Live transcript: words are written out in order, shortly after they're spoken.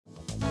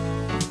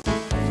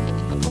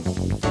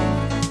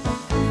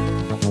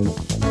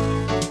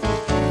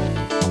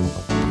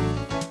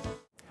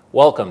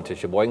Welcome to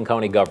Sheboygan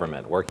County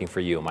Government, working for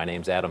you. My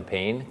name's Adam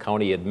Payne,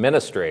 County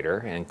Administrator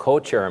and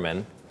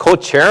co-chairman,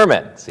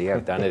 see,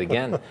 I've done it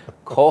again,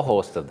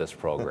 co-host of this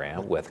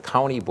program with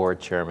County Board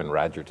Chairman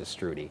Roger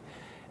Destrudy.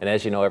 And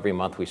as you know, every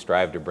month we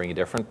strive to bring a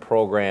different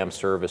program,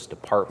 service,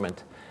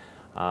 department,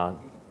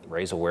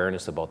 raise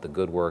awareness about the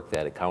good work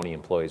that county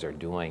employees are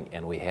doing.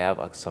 And we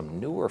have some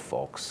newer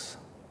folks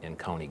in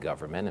county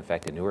government, in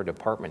fact, a newer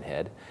department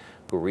head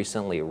who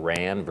recently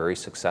ran very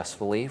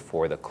successfully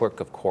for the Clerk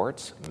of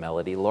Courts,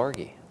 Melody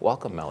Lorge.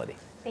 Welcome, Melody.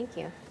 Thank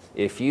you.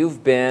 If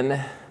you've been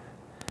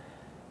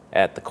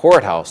at the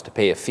courthouse to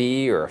pay a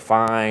fee or a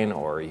fine,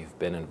 or you've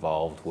been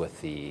involved with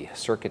the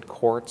circuit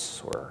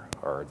courts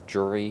or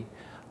jury,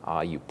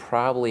 you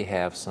probably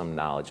have some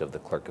knowledge of the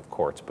Clerk of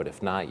Courts, but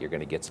if not, you're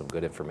going to get some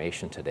good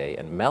information today.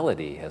 And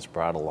Melody has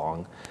brought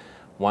along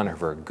one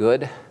of her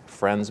good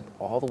friends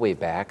all the way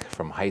back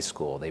from high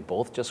school. They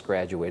both just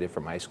graduated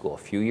from high school a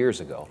few years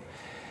ago.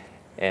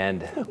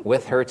 And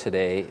with her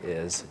today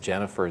is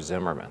Jennifer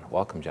Zimmerman.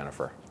 Welcome,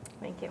 Jennifer.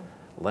 Thank you.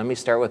 Let me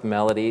start with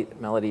Melody.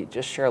 Melody,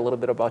 just share a little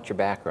bit about your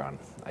background.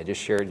 I just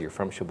shared you're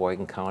from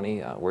Sheboygan County.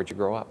 Where'd you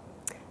grow up?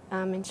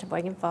 In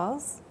Sheboygan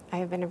Falls. I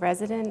have been a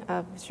resident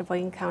of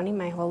Sheboygan County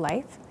my whole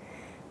life.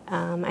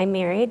 I'm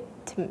married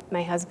to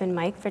my husband,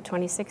 Mike, for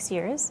 26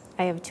 years.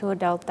 I have two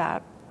adult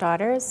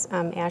daughters,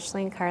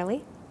 Ashley and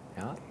Carly.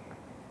 Yeah.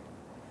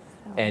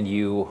 And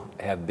you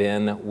have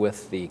been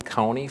with the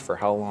county for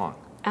how long?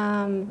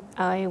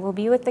 I will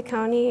be with the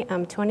county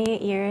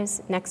 28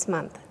 years next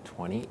month.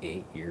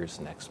 28 years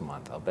next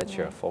month. I'll bet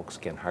you folks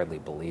can hardly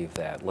believe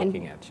that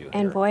looking at you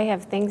And here. boy,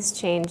 have things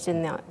changed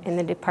in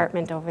the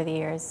department over the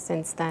years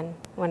since then.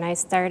 When I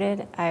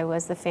started, I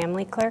was the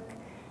family clerk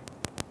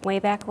way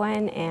back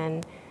when,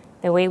 and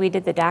the way we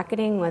did the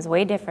docketing was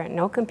way different.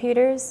 No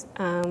computers.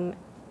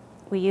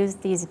 We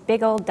used these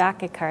big old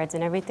docket cards,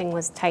 and everything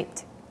was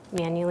typed,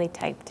 manually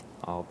typed.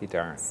 I'll be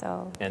darned.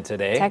 So and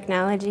today?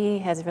 Technology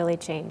has really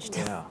changed.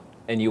 Yeah.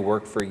 And you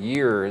worked for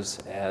years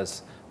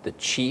as the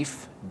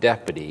chief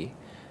deputy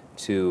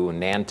to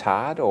Nan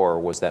Todd, or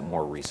was that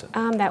more recent?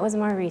 That was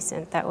more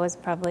recent. That was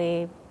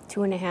probably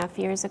 2.5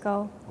 years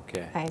ago.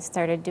 Okay. I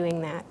started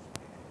doing that.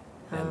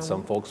 And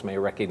some folks may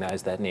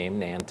recognize that name.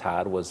 Nan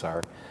Todd was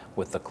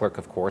with the Clerk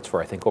of Courts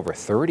for I think over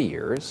 30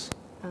 years.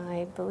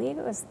 I believe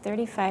it was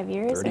 35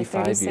 years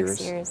 35 or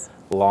 36 years.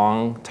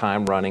 Long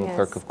time running Yes.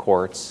 Clerk of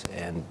Courts,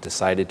 and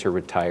decided to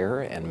retire,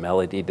 and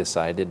Melody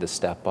decided to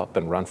step up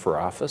and run for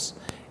office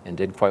and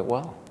did quite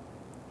well.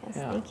 Yes,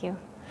 Yeah. thank you.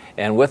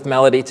 And with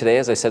Melody today,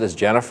 as I said, is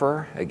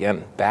Jennifer.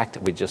 Again,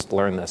 we just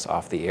learned this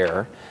off the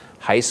air,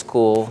 high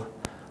school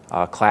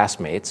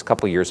classmates, a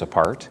couple years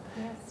apart.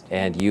 Yes,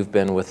 And you've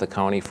been with the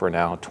county for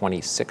now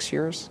 26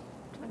 years?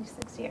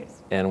 26 years.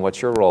 And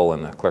what's your role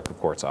in the Clerk of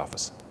Courts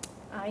office?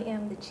 I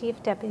am the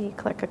Chief Deputy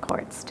Clerk of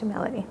Courts to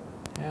Melody.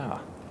 Yeah.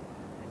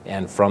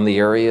 And from the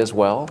area as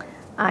well?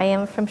 I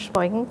am from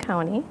Sheboygan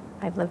County.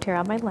 I've lived here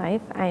all my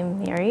life. I'm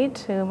married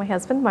to my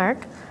husband,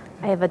 Mark.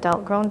 I have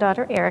adult grown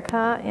daughter,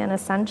 Erica, and a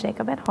son,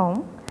 Jacob, at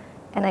home.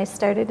 And I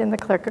started in the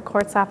Clerk of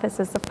Courts office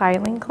as the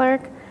filing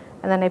clerk,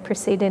 and then I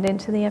proceeded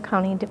into the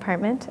accounting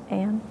department,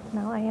 and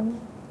now I am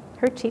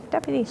her Chief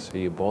Deputy. So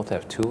you both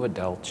have two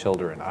adult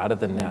children out of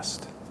the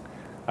nest.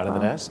 Out of the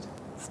nest?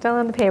 Still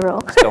on the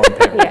payroll. Still in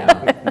payroll.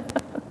 Yeah.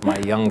 My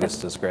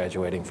youngest is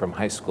graduating from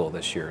high school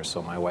this year,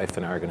 so my wife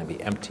and I are going to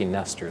be empty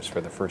nesters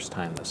for the first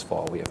time this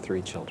fall. We have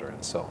 3 children,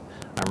 so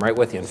I'm right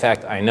with you. In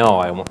fact, I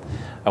know,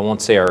 I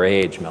won't say our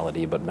age,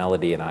 Melody, but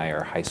Melody and I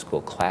are high school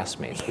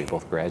classmates. We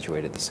both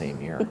graduated the same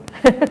year.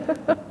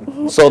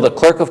 So the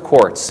Clerk of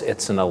Courts,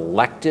 it's an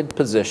elected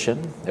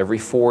position every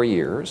 4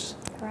 years.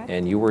 Correct.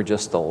 And you were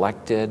just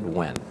elected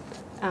when?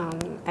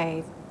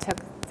 I took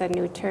the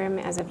new term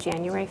as of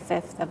January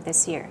 5th of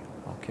this year,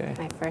 Okay.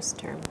 my first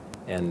term.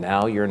 And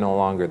now you're no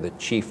longer the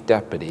chief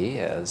deputy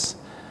as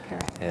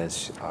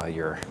Correct.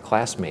 your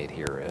classmate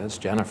here is,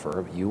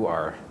 Jennifer. You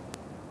are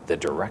the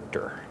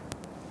director.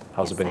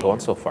 How's Yes, it been I going am.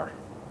 so far?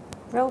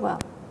 Real well.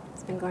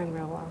 It's been going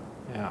real well.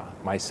 Yeah,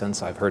 my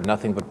sense, I've heard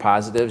nothing but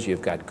positives.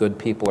 You've got good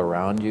people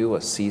around you,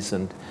 a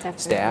seasoned Definitely.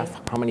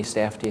 staff. How many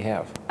staff do you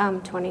have?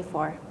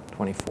 24.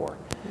 24.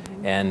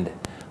 And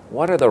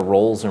what are the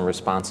roles and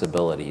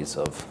responsibilities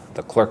of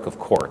the Clerk of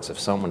Courts? If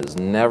someone has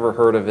never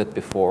heard of it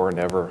before,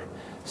 never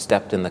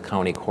stepped in the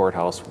county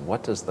courthouse,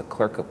 what does the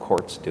Clerk of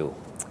Courts do?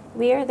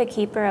 We are the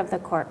keeper of the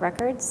court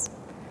records,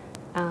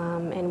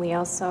 and we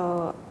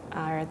also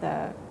are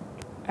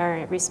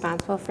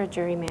responsible for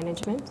jury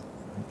management.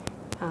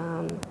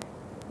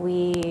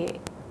 We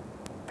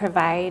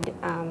provide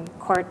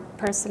court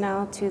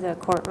personnel to the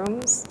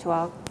courtrooms, to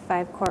all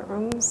 5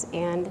 courtrooms,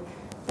 and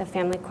the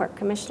family court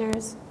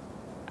commissioners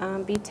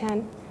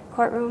B10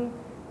 courtroom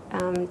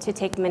to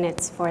take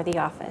minutes for the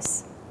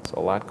office. So a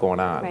lot going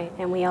on. Right,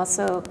 and we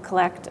also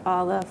collect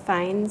all the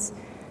fines,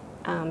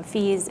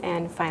 fees,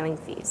 and filing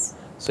fees.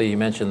 So you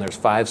mentioned there's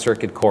 5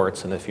 circuit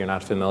courts, and if you're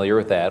not familiar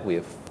with that, we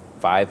have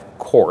 5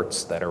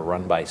 courts that are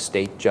run by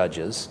state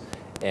judges,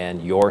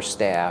 and your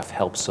staff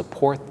helps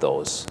support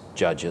those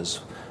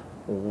judges.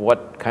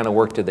 What kind of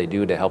work do they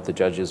do to help the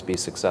judges be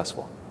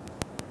successful?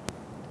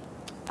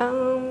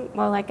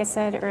 Well, like I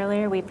said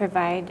earlier, we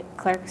provide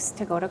clerks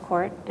to go to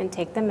court and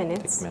take the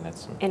minutes. Take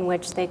minutes. In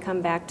which they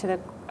come back to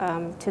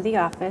the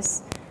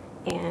office,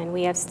 and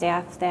we have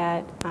staff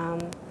that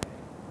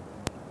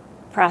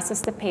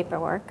process the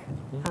paperwork,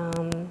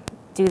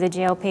 do the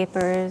jail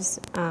papers,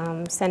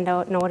 send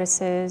out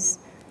notices,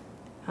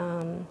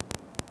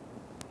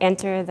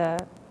 enter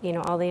the,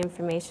 all the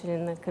information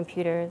in the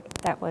computer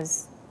that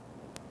was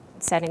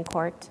set in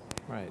court.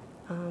 Right.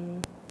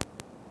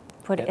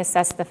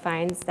 Assess the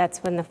fines.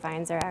 That's when the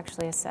fines are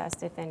actually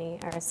assessed, if any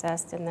are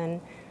assessed, and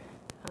then.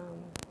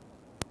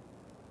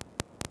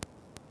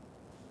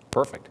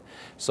 Perfect.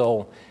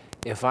 So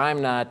if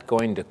I'm not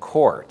going to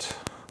court,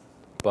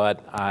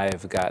 but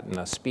I've gotten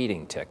a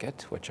speeding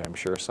ticket, which I'm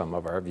sure some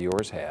of our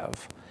viewers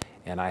have,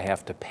 and I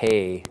have to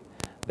pay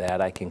that,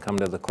 I can come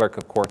to the clerk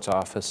of court's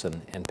office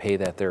and pay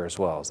that there as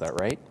well. Is that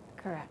right?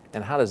 Correct.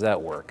 And how does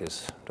that work? Do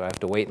I have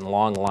to wait in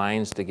long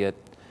lines to get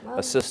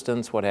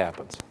assistance? What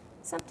happens?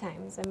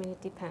 Sometimes. I mean,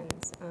 it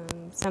depends.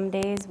 Some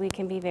days we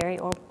can be very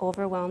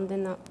overwhelmed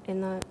in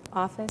the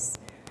office,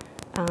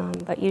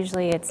 but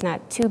usually it's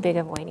not too big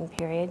of a waiting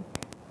period.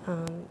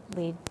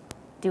 We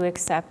do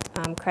accept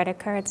credit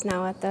cards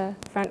now at the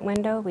front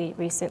window. We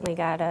recently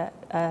got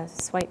a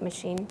swipe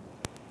machine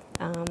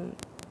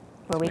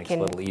where we Makes can.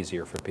 it a little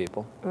easier for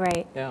people.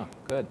 Right. Yeah,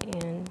 good.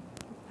 And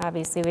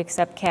obviously we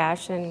accept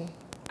cash and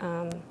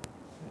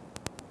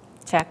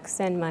checks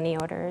and money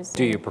orders.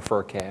 Do you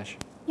prefer cash?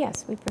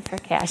 Yes, we prefer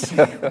cash.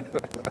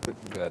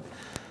 Good.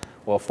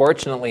 Well,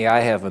 fortunately,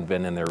 I haven't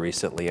been in there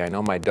recently. I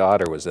know my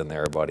daughter was in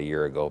there about a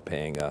year ago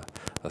paying a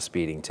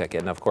speeding ticket.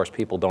 And of course,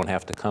 people don't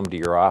have to come to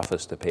your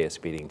office to pay a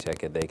speeding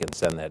ticket. They can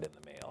send that in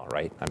the mail,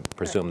 right? I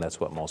presume that's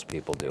what most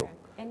people do.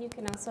 And you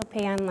can also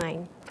pay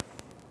online.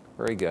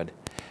 Very good.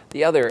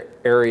 The other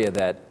area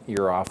that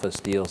your office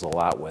deals a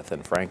lot with,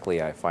 and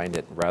frankly, I find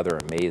it rather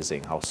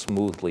amazing how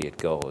smoothly it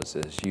goes,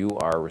 is you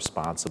are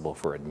responsible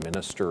for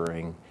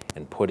administering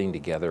and putting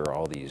together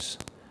all these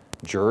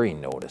jury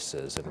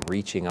notices and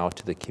reaching out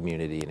to the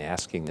community and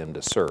asking them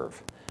to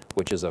serve,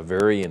 which is a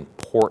very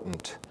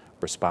important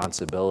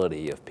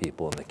responsibility of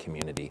people in the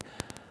community.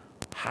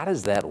 How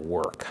does that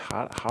work?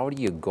 How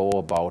do you go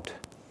about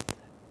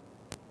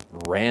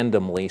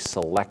randomly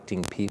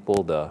selecting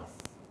people to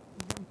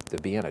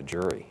be on a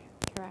jury?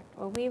 Correct.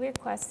 Well, we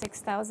request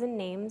 6,000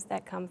 names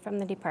that come from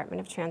the Department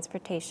of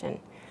Transportation.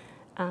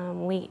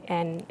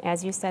 And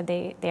as you said,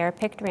 they are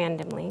picked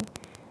randomly.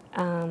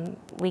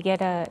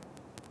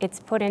 It's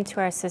put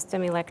into our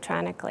system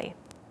electronically.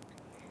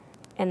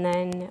 And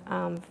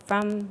then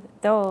from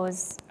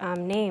those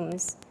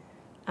names,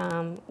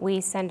 we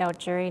send out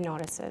jury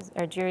notices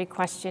or jury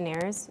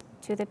questionnaires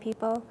to the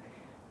people,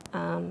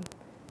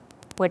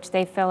 which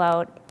they fill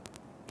out,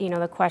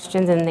 the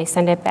questions, and they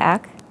send it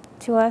back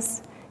to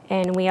us.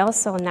 And we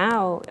also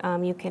now,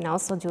 you can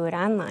also do it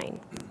online.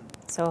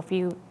 So if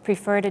you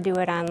prefer to do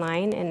it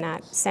online and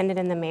not send it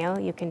in the mail,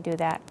 you can do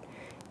that.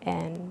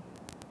 And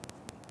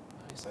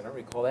Nice. I don't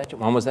recall that.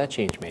 When was that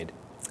change made?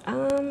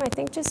 I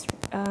think just,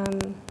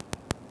 I'm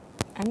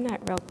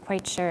not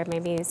quite sure,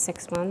 maybe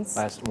 6 months.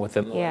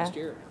 Within the last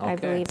year? I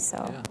Okay. believe so.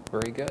 Yeah,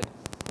 very good.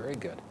 Very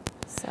good.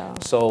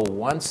 So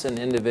once an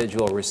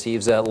individual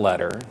receives that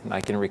letter, and I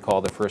can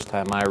recall the first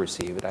time I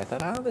received it, I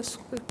thought, this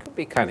could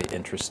be kind of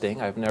interesting.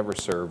 I've never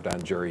served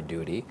on jury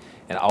duty.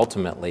 And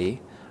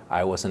ultimately,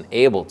 I wasn't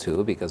able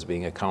to because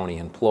being a county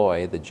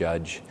employee, the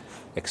judge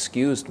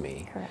excused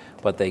me. Correct.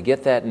 But they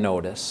get that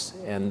notice,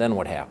 and then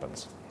what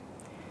happens?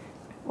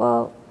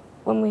 Well,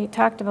 when we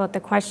talked about the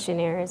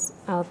questionnaires,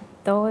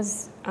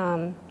 those,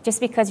 just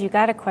because you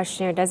got a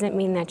questionnaire doesn't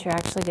mean that you're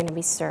actually going to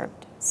be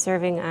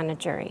serving on a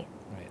jury.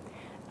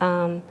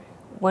 Right.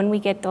 When we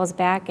get those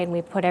back and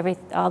we put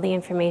all the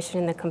information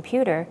in the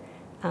computer,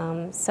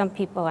 some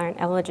people aren't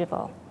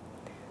eligible.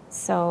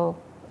 So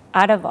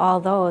out of all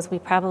those, we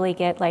probably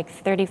get like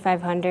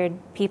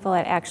 3,500 people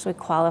that actually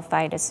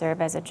qualify to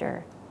serve as a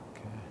juror.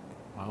 Okay.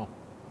 Wow.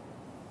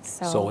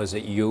 So is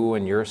it you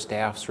and your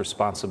staff's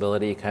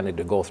responsibility kind of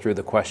to go through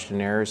the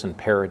questionnaires and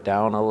pare it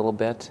down a little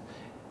bit?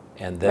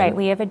 And then, right,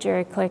 we have a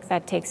jury clerk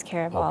that takes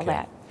care of all okay.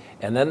 that.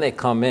 And then they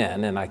come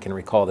in, and I can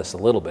recall this a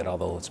little bit,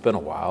 although it's been a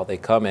while. They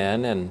come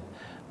in, and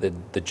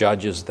the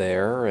judge is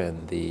there,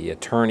 and the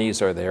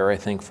attorneys are there, I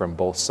think, from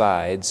both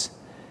sides.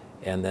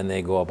 And then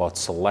they go about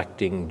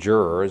selecting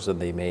jurors, and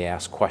they may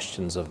ask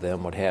questions of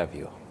them, what have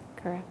you.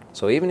 Correct.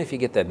 So even if you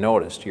get that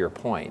notice, to your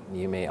point,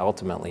 you may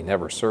ultimately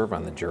never serve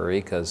on the jury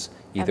because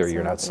either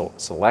you're not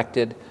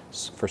selected,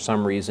 for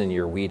some reason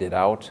you're weeded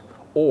out,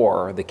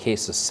 or the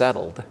case is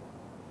settled.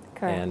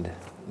 Correct. And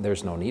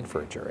there's no need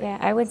for a jury. Yeah,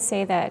 I would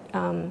say that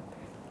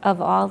of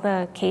all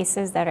the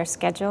cases that are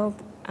scheduled,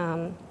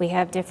 we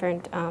have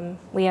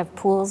we have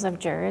pools of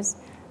jurors.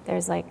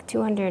 There's like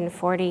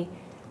 240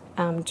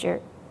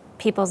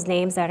 people's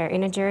names that are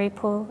in a jury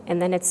pool,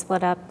 and then it's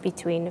split up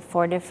between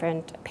 4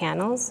 different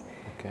panels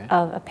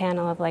of a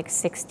panel of like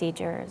 60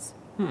 jurors.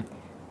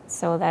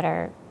 So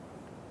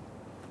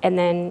and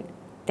then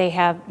they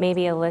have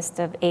maybe a list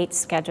of 8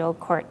 scheduled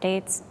court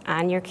dates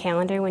on your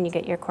calendar when you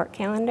get your court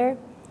calendar.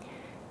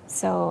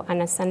 So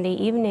on a Sunday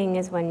evening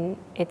is when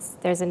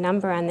there's a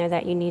number on there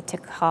that you need to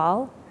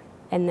call,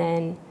 and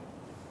then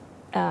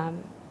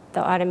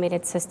the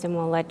automated system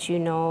will let you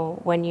know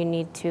when you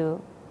need to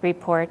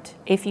report,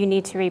 if you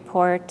need to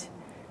report,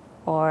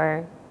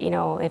 or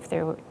if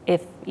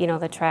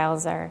the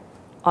trials are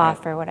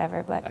off or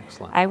whatever. But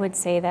Excellent. I would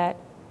say that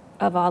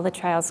of all the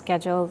trials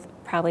scheduled,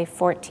 probably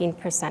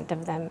 14%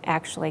 of them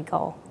actually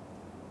go.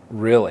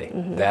 Really?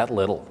 That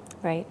little?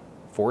 Right.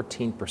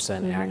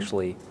 14%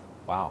 actually,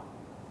 wow.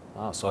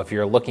 Wow. So if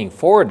you're looking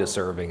forward to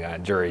serving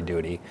on jury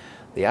duty,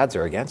 the odds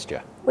are against you.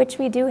 Which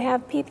we do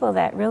have people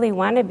that really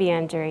want to be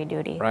on jury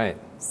duty. Right.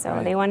 So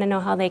right. they want to know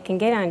how they can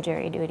get on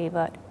jury duty,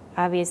 but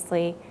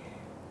obviously,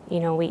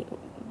 we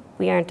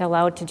aren't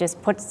allowed to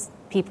just put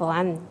people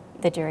on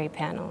the jury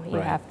panel. You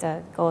Right. have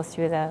to go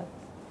through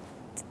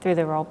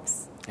the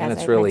ropes. And as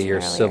it's I really mentioned your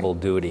earlier. civil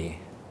duty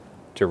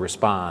to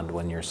respond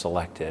when you're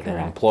selected. And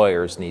Correct.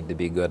 employers need to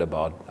be good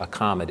about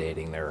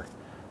accommodating their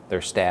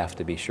staff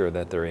to be sure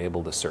that they're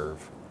able to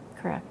serve.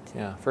 Correct.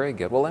 Yeah, very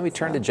good. Well, let me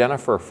turn to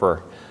Jennifer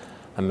for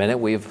a minute.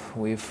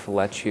 We've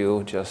let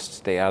you just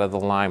stay out of the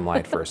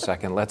limelight for a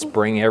second. Let's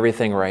bring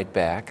everything right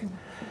back.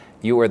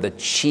 You are the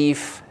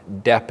chief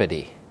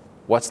deputy.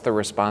 What's the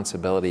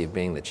responsibility of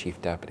being the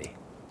chief deputy?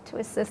 To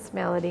assist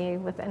Melody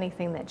with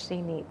anything that she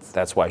needs.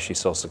 That's why she's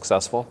so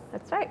successful?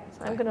 That's right.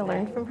 So I'm going to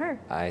learn from her.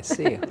 I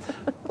see.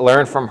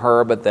 Learn from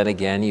her, but then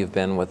again, you've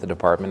been with the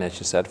department, as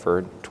you said,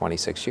 for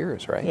 26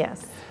 years, right?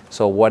 Yes.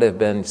 So what have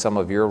been some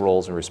of your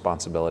roles and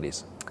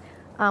responsibilities?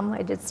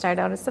 I did start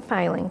out as the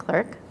filing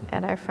clerk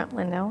at our front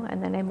window,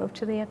 and then I moved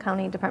to the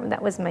accounting department.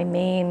 That was my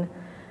main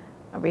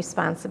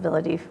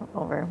responsibility for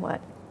over,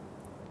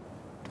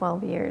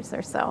 12 years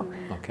or so.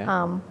 Okay.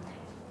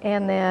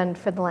 And then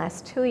for the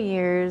last 2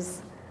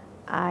 years,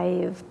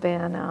 I've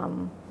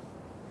been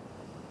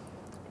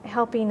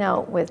helping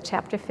out with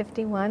Chapter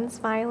 51's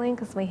filing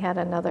because we had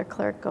another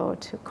clerk go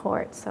to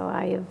court. So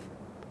I've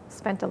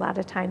spent a lot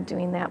of time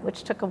doing that,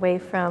 which took away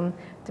from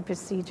the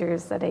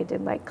procedures that I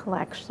did, like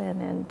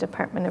collection and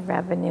Department of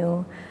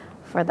Revenue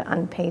for the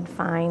unpaid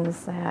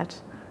fines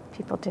that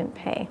people didn't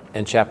pay.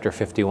 And Chapter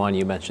 51,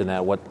 you mentioned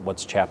that.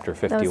 What's Chapter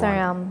 51? Those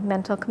are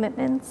mental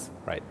commitments.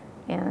 Right.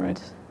 And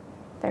Right.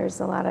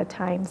 there's a lot of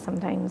time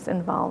sometimes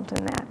involved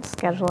in that,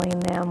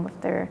 scheduling them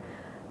if they're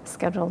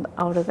scheduled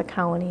out of the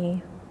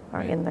county or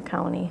Right. in the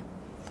county.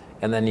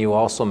 And then you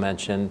also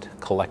mentioned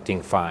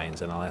collecting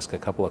fines, and I'll ask a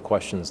couple of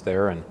questions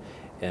there and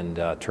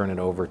turn it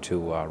over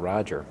to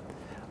Roger.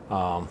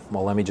 Well,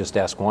 let me just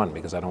ask one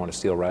because I don't want to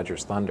steal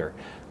Roger's thunder.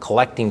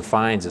 Collecting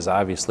fines is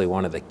obviously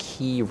one of the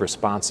key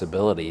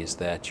responsibilities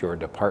that your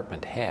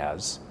department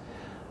has.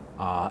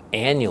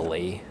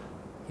 Annually,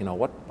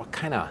 what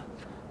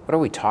are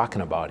we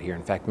talking about here?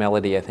 In fact,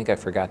 Melody, I think I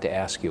forgot to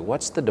ask you,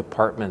 what's the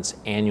department's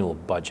annual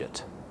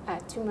budget?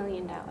 $2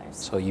 million.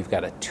 So you've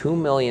got a $2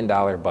 million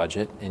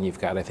budget, and you've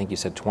got, I think you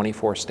said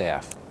 24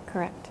 staff.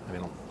 Correct. I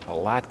mean, a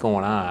lot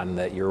going on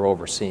that you're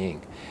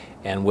overseeing.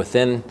 And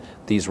within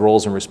these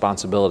roles and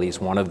responsibilities,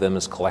 one of them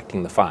is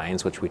collecting the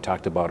fines, which we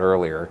talked about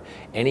earlier.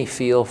 Any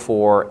feel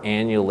for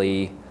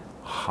annually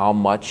how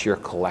much you're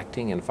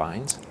collecting in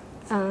fines?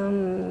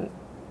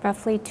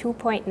 Roughly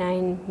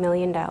 $2.9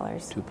 million.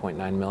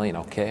 $2.9 million,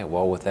 okay.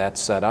 Well, with that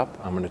set up,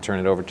 I'm going to turn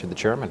it over to the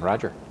chairman,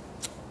 Roger.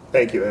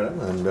 Thank you, Adam,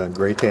 and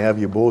great to have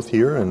you both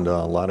here, and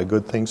a lot of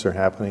good things are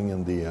happening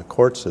in the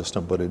court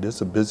system, but it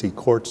is a busy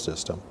court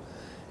system.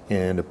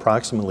 And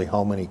approximately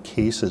how many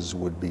cases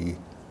would be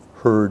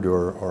heard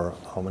or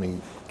how many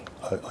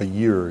a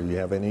year? Do you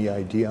have any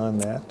idea on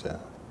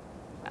that?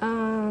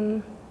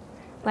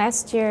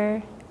 Last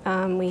year,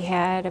 we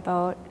had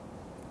about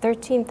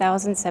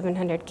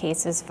 13,700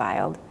 cases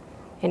filed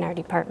in our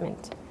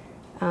department.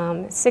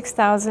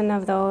 6,000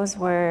 of those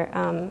were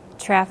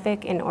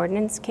traffic and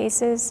ordinance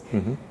cases.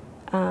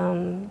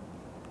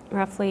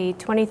 Roughly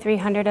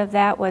 2,300 of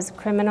that was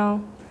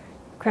criminal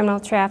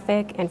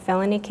traffic and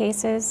felony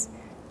cases.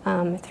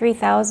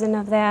 3,000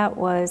 of that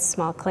was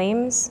small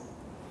claims,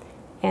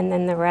 and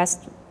then the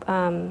rest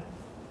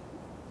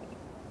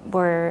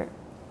were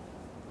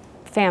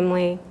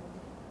family,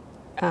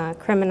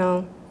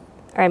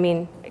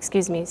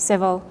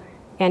 civil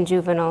and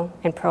juvenile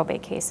and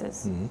probate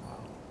cases.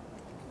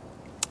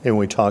 And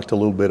we talked a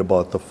little bit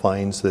about the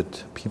fines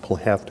that people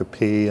have to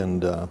pay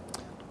and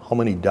how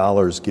many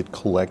dollars get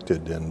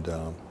collected and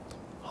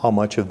how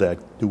much of that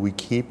do we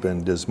keep,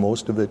 and does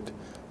most of it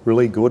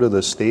really go to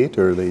the state,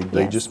 or they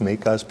Yes. just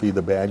make us be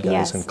the bad guys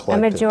Yes, and a collect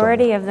it?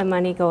 majority of the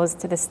money goes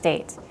to the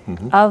state.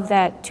 Of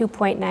that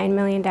 $2.9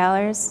 million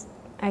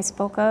I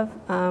spoke of,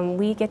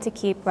 we get to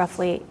keep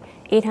roughly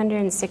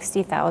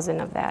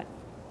 $860,000 of that.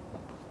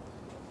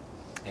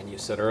 And you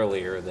said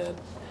earlier that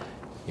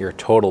your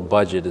total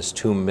budget is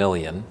 $2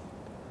 million,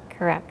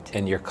 Correct.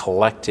 and you're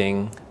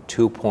collecting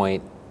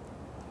 2.9.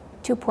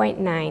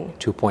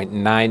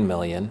 2.9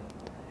 million,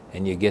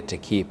 and you get to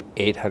keep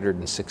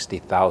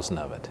 860,000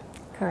 of it.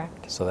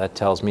 Correct. So that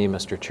tells me,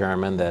 Mr.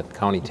 Chairman, that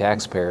county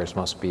taxpayers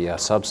must be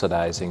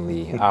subsidizing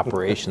the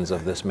operations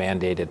of this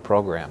mandated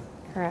program.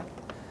 Correct.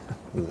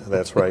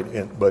 That's right.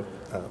 But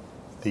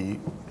the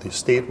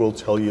state will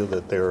tell you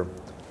that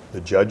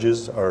the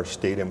judges are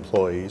state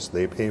employees,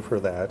 they pay for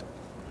that.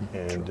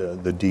 And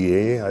the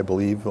DA, I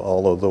believe,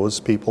 all of those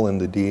people in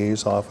the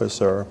DA's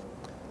office are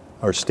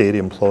state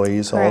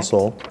employees Correct.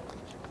 also.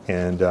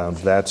 And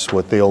that's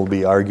what they'll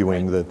be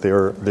arguing, that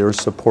they're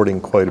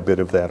supporting quite a bit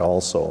of that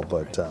also,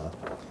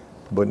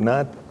 but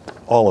not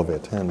all of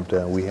it. And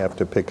we have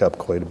to pick up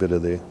quite a bit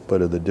of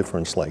the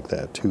difference like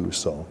that too.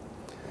 So,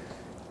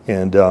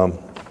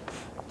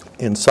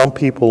 and some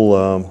people,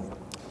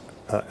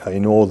 I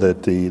know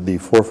that the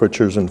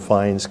forfeitures and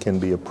fines can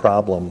be a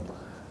problem.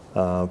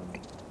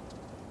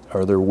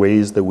 Are there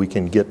ways that we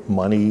can get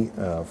money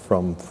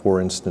from,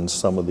 for instance,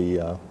 some of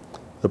the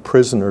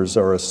prisoners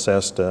are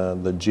assessed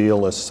the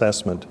jail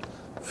assessment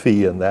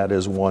fee, and that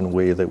is one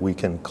way that we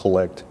can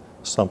collect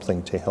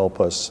something to help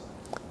us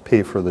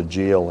pay for the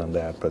jail and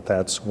that. But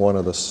that's one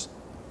of the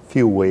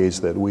few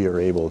ways that we are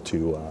able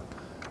to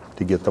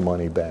get the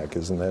money back.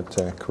 Isn't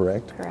that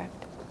correct?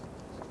 Correct.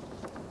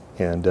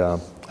 And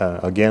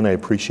again, I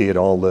appreciate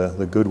all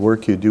the good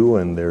work you do,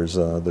 and there's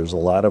a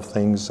lot of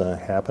things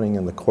happening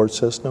in the court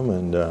system,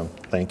 and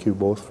thank you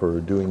both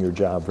for doing your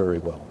job very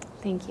well.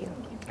 Thank you.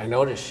 I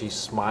noticed she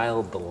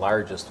smiled the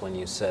largest when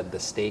you said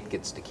the state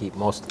gets to keep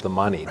most of the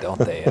money, don't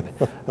they? And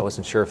I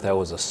wasn't sure if that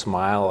was a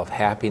smile of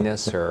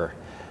happiness or,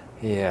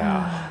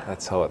 yeah,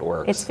 that's how it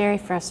works. It's very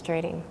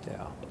frustrating.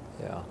 Yeah,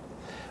 yeah.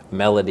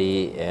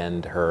 Melody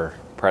and her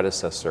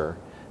predecessor,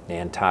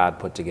 Nan Todd,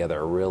 put together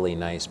a really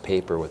nice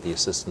paper with the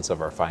assistance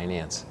of our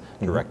finance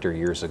director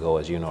years ago,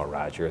 as you know,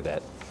 Roger,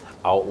 that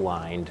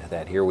outlined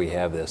that here we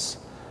have this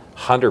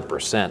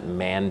 100%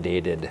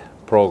 mandated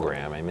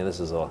program. I mean, this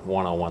is a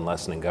 101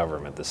 lesson in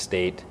government. The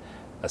state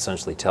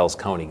essentially tells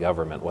county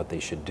government what they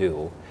should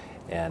do,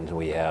 and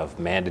we have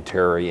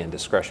mandatory and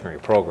discretionary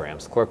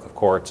programs. The Clerk of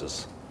Courts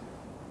is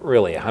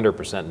really 100%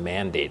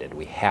 mandated.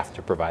 We have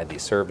to provide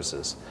these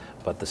services,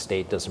 but the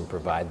state doesn't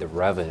provide the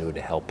revenue to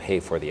help pay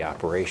for the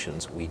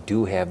operations. We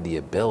do have the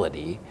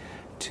ability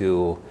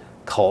to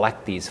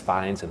collect these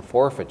fines and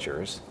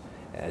forfeitures,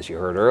 as you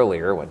heard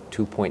earlier, what,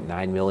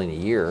 $2.9 million a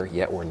year,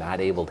 yet we're not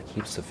able to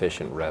keep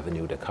sufficient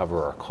revenue to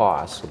cover our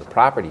costs. So the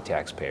property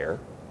taxpayer,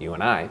 you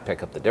and I,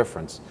 pick up the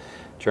difference.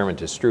 Chairman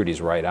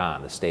Testrudi's right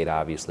on. The state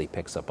obviously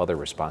picks up other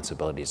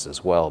responsibilities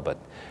as well, but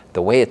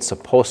the way it's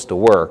supposed to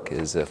work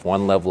is if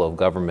one level of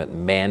government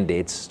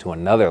mandates to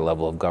another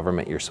level of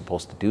government you're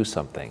supposed to do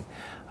something,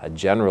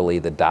 generally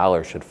the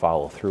dollar should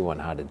follow through on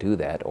how to do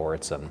that, or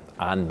it's an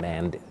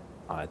underfunded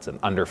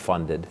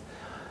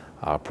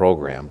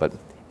program. But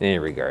in any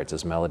regards,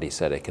 as Melody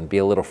said, it can be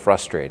a little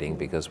frustrating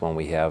because when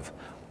we have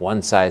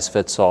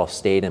one-size-fits-all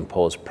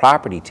state-imposed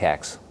property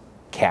tax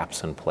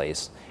caps in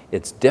place,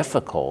 it's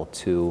difficult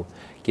to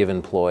give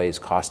employees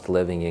cost of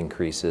living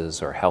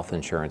increases or health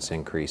insurance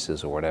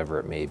increases or whatever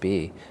it may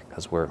be,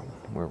 because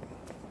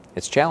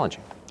it's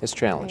challenging. It's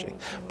challenging.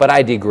 But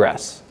I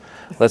digress.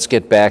 Let's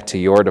get back to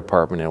your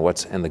department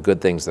and the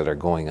good things that are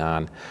going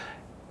on.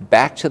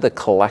 Back to the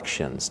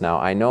collections. Now,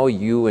 I know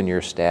you and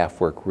your staff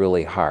work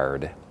really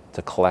hard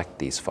to collect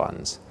these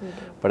funds,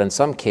 but in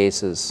some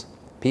cases,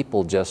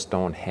 people just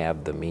don't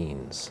have the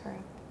means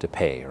to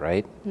pay,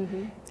 right?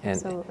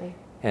 Absolutely.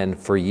 And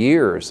for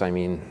years, I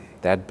mean,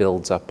 that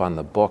builds up on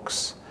the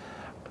books.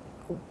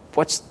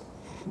 What's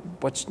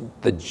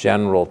the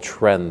general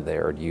trend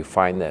there? Do you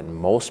find that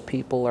most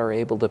people are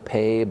able to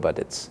pay, but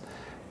it's,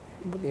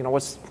 you know,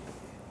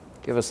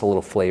 give us a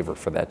little flavor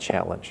for that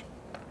challenge.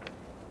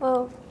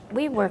 Well,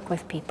 we work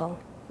with people.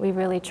 We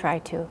really try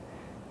to.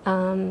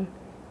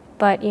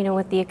 But, you know,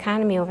 with the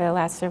economy over the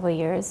last several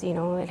years, you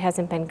know, it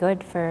hasn't been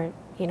good for,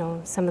 you know,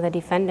 some of the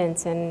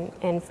defendants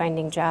in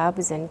finding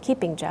jobs and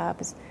keeping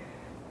jobs.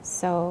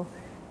 So,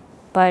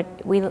 but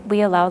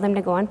we allow them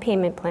to go on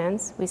payment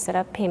plans. We set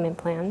up payment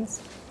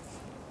plans.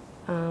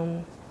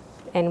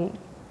 And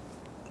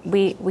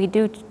we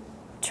do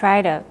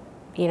try to,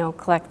 you know,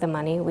 collect the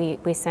money.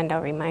 We send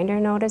out reminder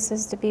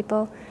notices to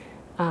people.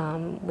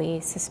 We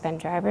suspend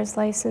driver's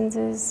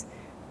licenses.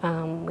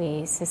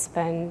 We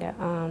suspend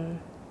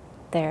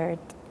their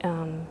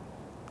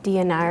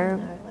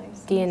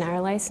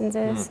DNR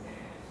licenses.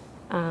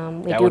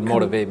 That would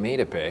motivate me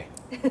to pay,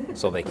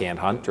 so they can't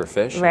hunt or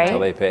fish Right. until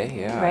they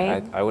pay. Yeah,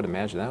 Right. I would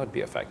imagine that would be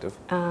effective.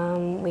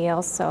 We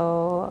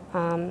also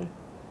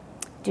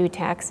do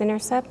tax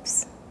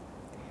intercepts,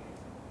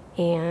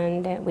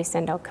 and we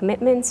send out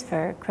commitments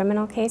for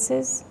criminal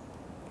cases.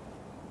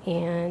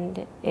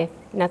 And if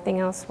nothing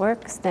else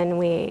works, then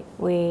we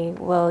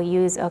will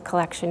use a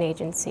collection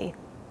agency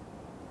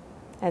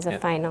as a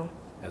final.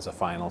 As a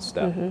final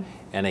step.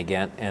 And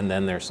again, and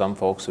then there's some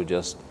folks who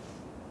just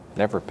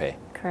never pay.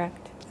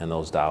 Correct. And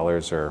those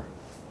dollars are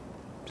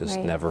just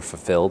Right. never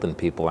fulfilled, and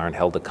people aren't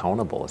held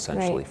accountable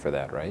essentially Right. for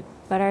that, right?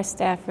 But our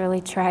staff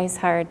really tries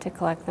hard to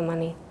collect the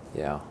money.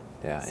 Yeah,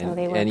 yeah. So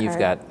they work and you've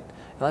hard. got,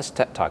 let's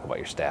talk about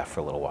your staff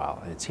for a little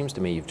while. It seems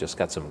to me you've just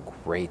got some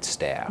great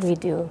staff. We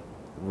do.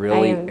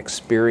 Really I am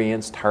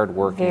experienced,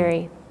 hardworking.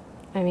 Very.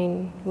 I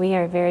mean, we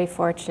are very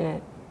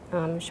fortunate.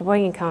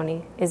 Sheboygan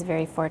County is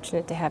very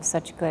fortunate to have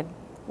such good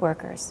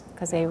workers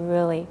because they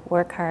really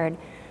work hard.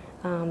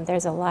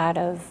 There's a lot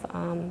of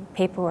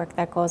paperwork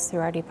that goes through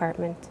our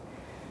department,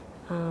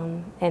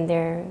 and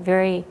they're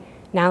very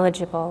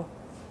knowledgeable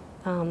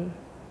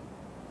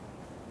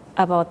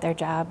about their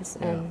jobs,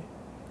 and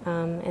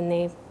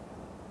they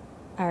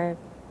are,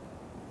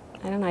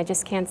 I don't know, I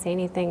just can't say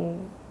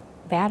anything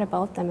bad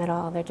about them at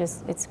all. They're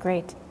just, it's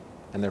great.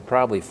 And they're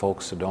probably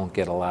folks who don't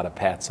get a lot of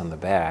pats on the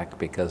back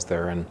because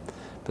they're in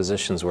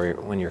positions where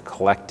when you're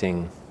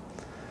collecting,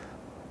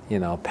 you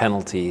know,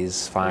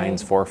 penalties,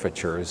 fines,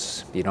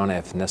 forfeitures, you don't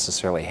have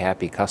necessarily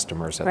happy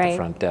customers at the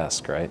front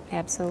desk, right?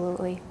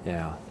 Absolutely.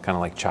 Yeah, kind of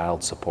like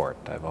child support.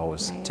 I've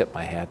always tipped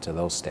my hat to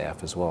those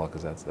staff as well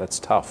because that's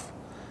tough.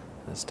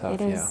 That's tough,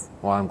 It yeah. is.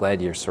 Well, I'm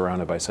glad you're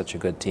surrounded by such a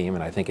good team,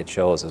 and I think it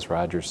shows, as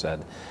Roger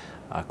said.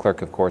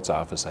 Clerk of Court's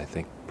office, I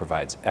think,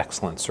 provides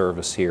excellent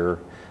service here.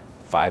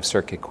 5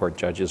 circuit court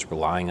judges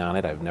relying on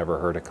it. I've never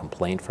heard a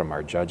complaint from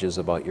our judges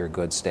about your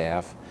good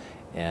staff,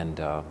 and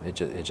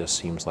it just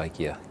seems like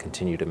you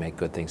continue to make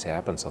good things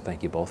happen, so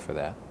thank you both for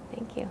that.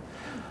 Thank you.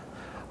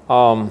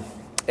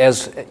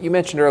 As you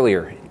mentioned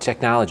earlier,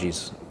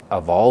 technology's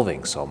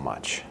evolving so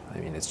much. I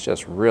mean, it's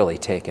just really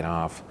taken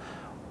off.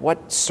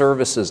 What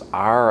services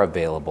are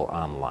available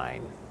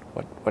online?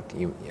 What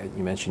you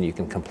mentioned you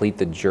can complete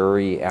the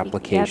jury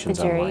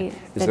applications online.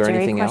 Is there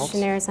anything else? The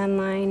jury questionnaires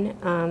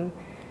online.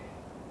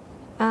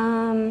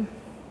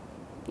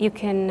 You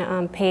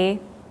can pay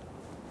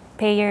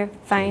your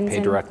fines. Pay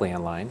directly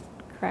online?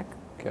 Correct.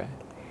 Okay.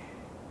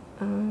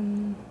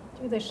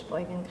 Through the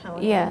Sheboygan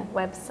County Yeah.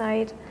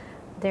 website,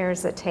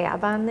 there's a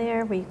tab on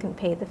there where you can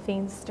pay the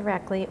fees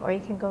directly, or you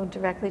can go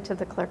directly to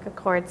the Clerk of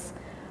Court's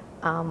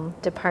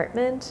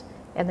department,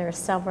 and there are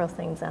several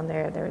things on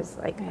there. There's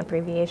like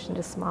abbreviation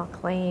to small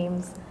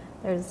claims,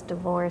 there's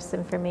divorce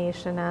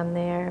information on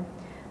there,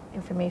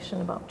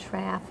 information about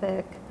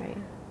traffic. Right.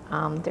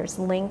 There's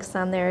links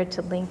on there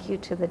to link you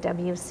to the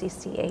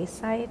WCCA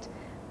site,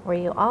 where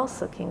you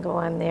also can go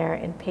on there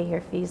and pay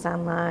your fees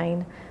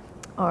online.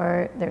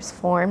 Or there's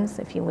forms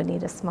if you would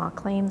need a small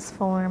claims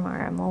form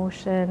or a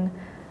motion.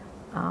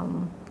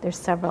 There's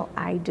several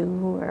I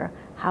do or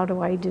how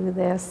do I do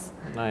this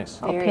Nice.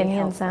 Very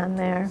opinions helpful. on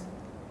there.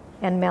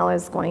 And Mel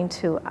is going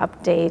to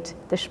update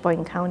the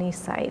Sheboygan County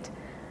site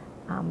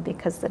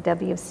because the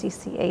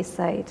WCCA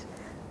site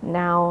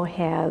now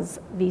has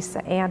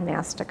Visa and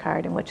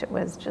MasterCard, in which it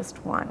was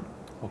just one.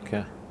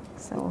 Okay.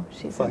 So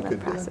she's If I in the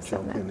could process of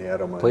jump that. in,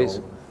 Adam, I Please.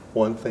 know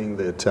one thing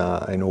that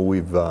I know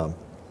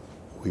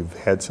we've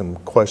had some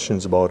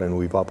questions about, and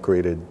we've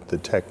upgraded the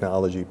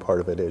technology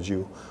part of it. As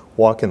you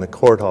walk in the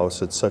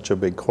courthouse, it's such a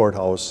big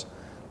courthouse.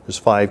 There's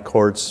 5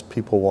 courts.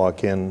 People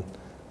walk in,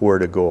 where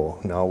to go.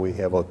 Now we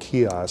have a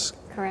kiosk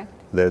Correct.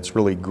 that's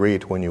really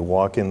great when you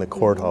walk in the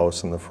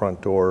courthouse in the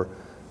front door.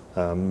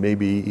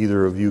 Maybe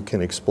either of you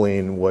can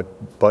explain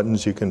what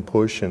buttons you can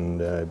push,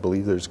 and I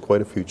believe there's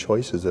quite a few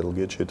choices that'll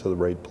get you to the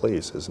right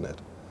place, isn't it?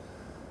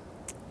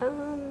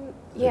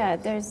 Yeah,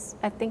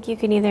 I think you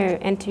can either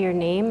enter your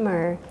name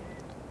or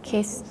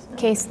case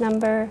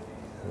number,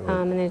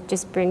 and it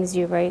just brings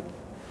you right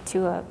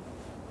to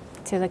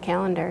the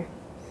calendar.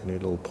 And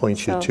it'll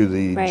point you So, to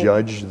the right.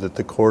 judge that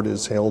the court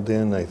is held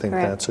in. I think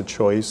Correct. that's a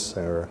choice.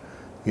 Or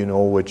you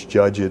know which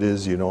judge it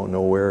is, you don't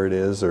know where it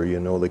is, or you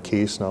know the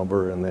case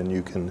number, and then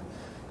you can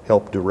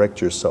help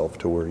direct yourself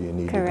to where you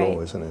need to go,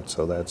 Correct. isn't it?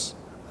 So that's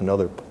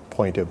another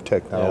point of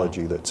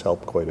technology that's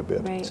helped quite a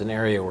bit. Right. It's an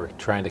area we're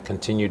trying to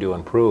continue to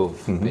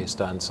improve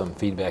based on some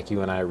feedback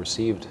you and I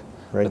received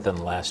Right. within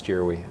the last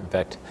year. In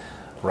fact,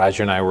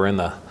 Roger and I were in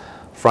the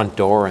front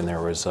door, and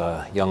there was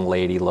a young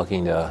lady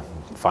looking to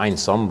find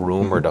some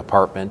room or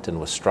department and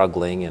was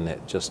struggling, and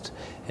it just,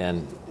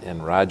 and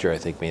Roger, I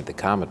think, made the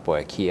comment,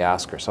 boy, a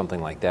kiosk or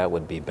something like that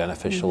would be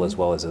beneficial, as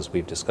well as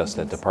we've discussed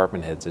at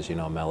department heads, as you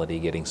know, Melody,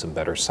 getting some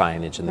better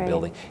signage in the Right.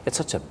 building. It's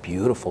such a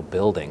beautiful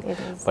building, It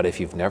is. but if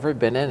you've never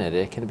been in it,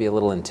 it can be a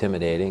little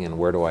intimidating, and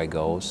where do I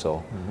go?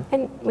 So,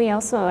 And we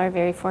also are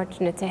very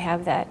fortunate to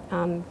have that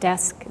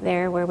desk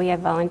there where we have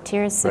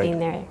volunteers sitting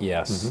there.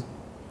 yes.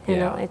 You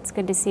Yeah. know, it's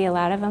good to see a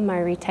lot of them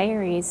are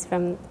retirees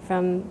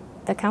from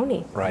the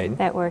county Right.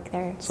 that work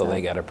there. So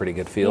they got a pretty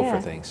good feel for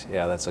Yeah. things.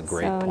 Yeah, that's a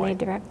great And they point.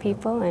 direct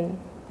people, and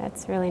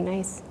that's really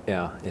nice.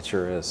 Yeah, it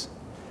sure is.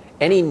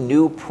 Any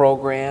new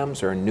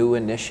programs or new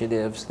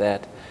initiatives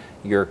that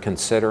you're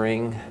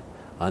considering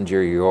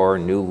under your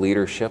new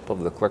leadership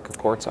of the Clerk of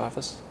Court's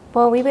office?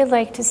 Well, we would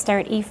like to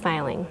start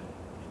e-filing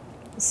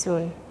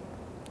soon.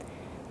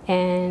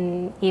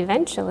 And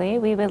eventually,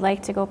 we would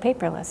like to go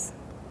paperless.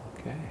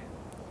 Okay.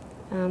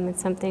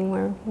 It's something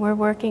we're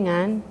working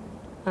on.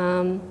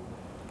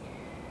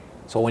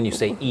 So when you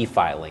say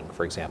e-filing,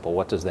 for example,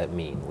 what does that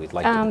mean? We'd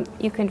like to.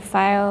 You can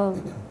file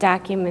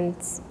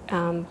documents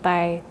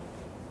by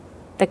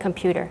the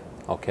computer.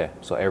 Okay,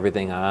 so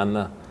everything on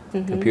the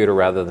computer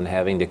rather than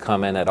having to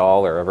come in at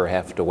all or ever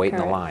have to wait in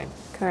a Correct. line.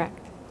 Correct.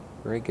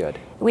 Very good.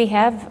 We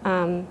have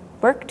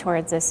worked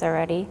towards this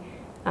already.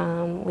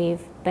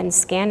 We've been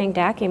scanning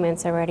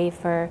documents already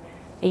for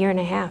a year and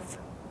a half.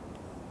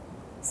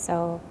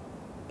 So,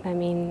 I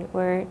mean,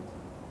 we're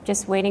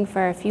just waiting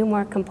for a few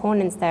more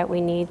components that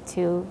we need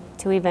to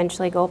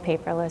eventually go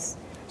paperless.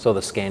 So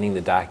the scanning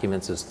the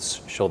documents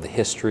is show the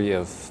history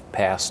of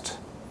past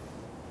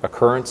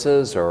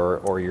occurrences,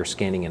 or you're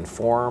scanning in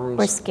forms?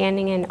 We're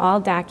scanning in all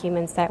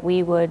documents that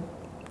we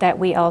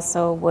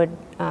also would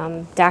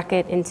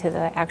docket into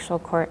the actual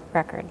court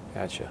record.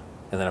 Gotcha.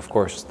 And then, of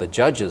course, the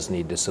judges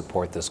need to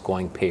support this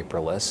going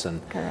paperless.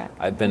 And Correct.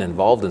 I've been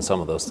involved in some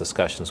of those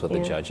discussions with the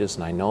Yeah. judges,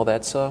 and I know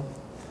that's a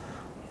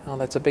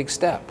big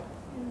step.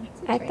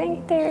 I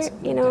think they're,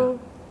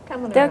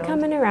 Coming they're around.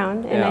 coming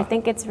around, and Yeah. I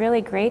think it's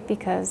really great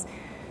because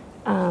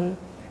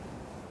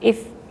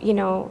if,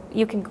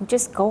 you can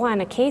just go on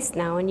a case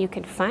now and you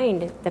can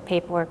find the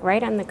paperwork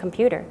right on the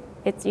computer.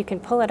 You can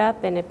pull it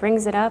up and it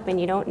brings it up,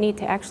 and you don't need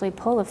to actually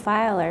pull a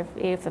file, or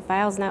if the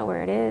file's not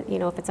where it is,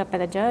 if it's up by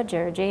the judge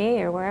or JA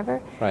or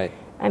wherever. Right,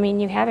 I mean,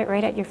 you have it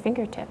right at your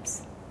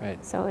fingertips.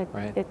 right. So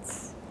Right.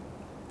 it's,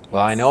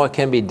 Well, I know it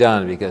can be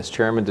done because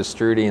Chairman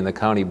Destrudy and the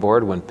county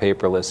board went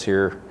paperless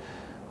here,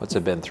 what's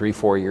it been,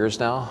 3-4 years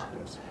now?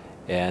 Yes.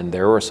 And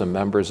there were some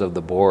members of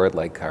the board,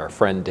 like our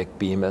friend Dick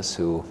Bemis,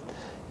 who,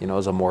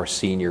 is a more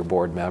senior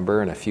board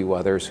member, and a few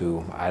others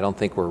who I don't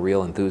think were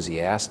real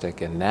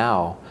enthusiastic. And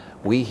now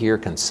we hear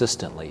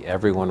consistently,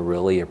 everyone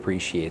really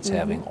appreciates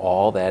having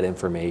all that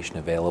information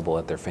available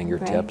at their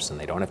fingertips, and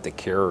they don't have to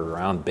carry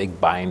around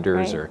big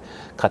binders Right. or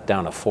cut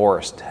down a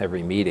forest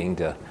every meeting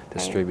to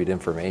distribute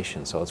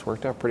information. So it's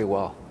worked out pretty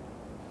well.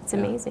 it's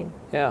amazing.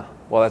 Yeah,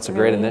 well, that's a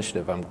great Really?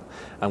 initiative.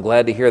 I'm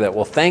glad to hear that.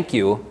 Well, thank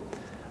you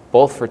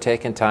both for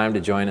taking time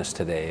to join us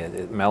today.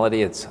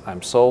 Melody,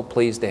 I'm so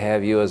pleased to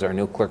have you as our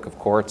new clerk of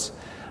courts.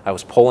 I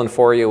was pulling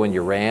for you when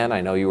you ran.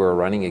 I know you were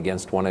running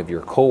against one of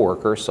your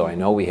coworkers, so I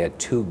know we had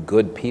two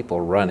good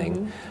people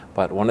running.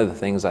 But one of the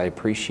things I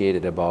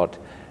appreciated about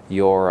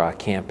your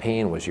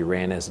campaign was you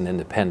ran as an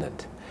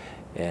independent.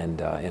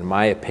 And in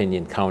my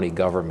opinion, county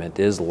government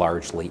is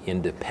largely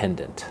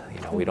independent.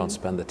 We don't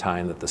spend the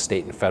time that the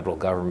state and federal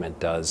government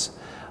does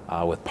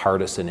with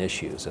partisan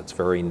issues. It's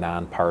very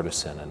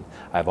nonpartisan, and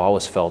I've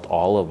always felt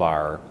all of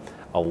our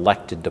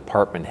elected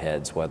department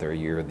heads, whether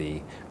you're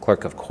the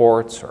clerk of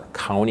courts or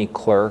county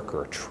clerk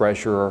or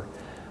treasurer,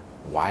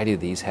 why do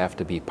these have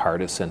to be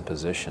partisan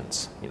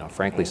positions?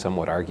 Frankly, some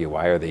would argue,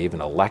 why are they even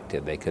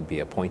elected? They could be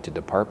appointed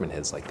department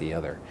heads like the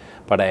other.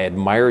 But I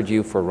admired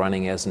you for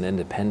running as an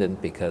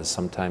independent, because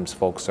sometimes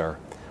folks are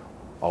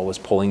always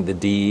pulling the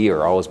D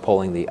or always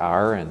pulling the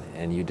R,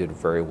 and you did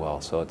very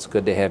well. So it's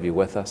good to have you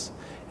with us,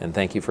 and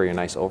thank you for your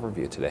nice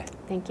overview today.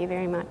 Thank you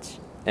very much.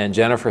 And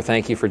Jennifer,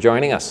 thank you for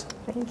joining us.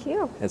 Thank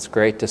you. It's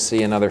great to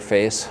see another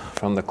face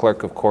from the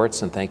Clerk of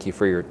Courts, and thank you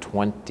for your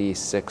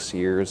 26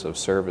 years of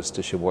service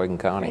to Sheboygan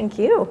County. Thank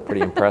you.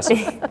 Pretty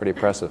impressive, pretty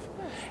impressive.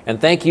 And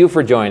thank you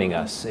for joining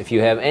us. If you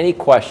have any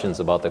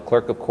questions about the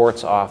Clerk of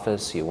Courts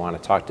office, you want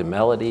to talk to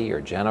Melody or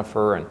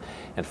Jennifer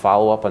and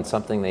follow up on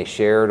something they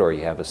shared, or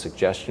you have a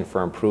suggestion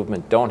for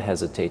improvement, don't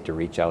hesitate to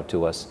reach out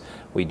to us.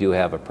 We do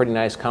have a pretty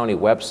nice county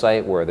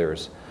website where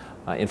there's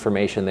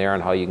information there on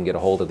how you can get a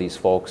hold of these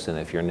folks, and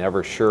if you're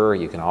never sure,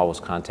 you can always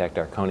contact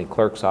our county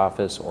clerk's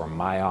office or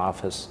my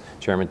office,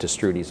 Chairman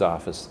Destrudy's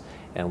office,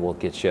 and we'll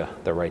get you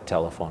the right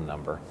telephone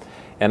number.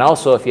 And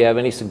also, if you have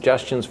any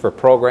suggestions for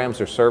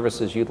programs or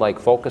services you'd like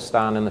focused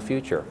on in the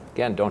future,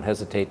 again, don't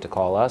hesitate to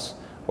call us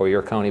or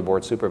your county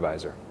board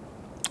supervisor.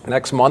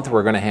 Next month,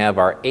 we're going to have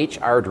our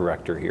HR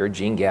director here,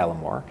 Jean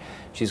Gallimore.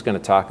 She's going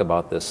to talk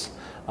about this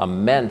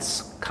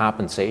immense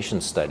compensation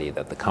study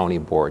that the county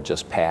board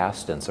just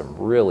passed, and some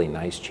really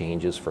nice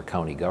changes for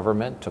county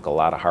government. Took a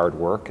lot of hard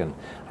work, and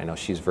I know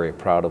she's very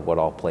proud of what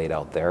all played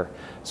out there.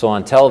 So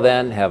until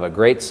then, have a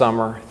great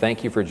summer.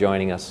 Thank you for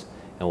joining us,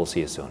 and we'll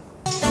see you soon.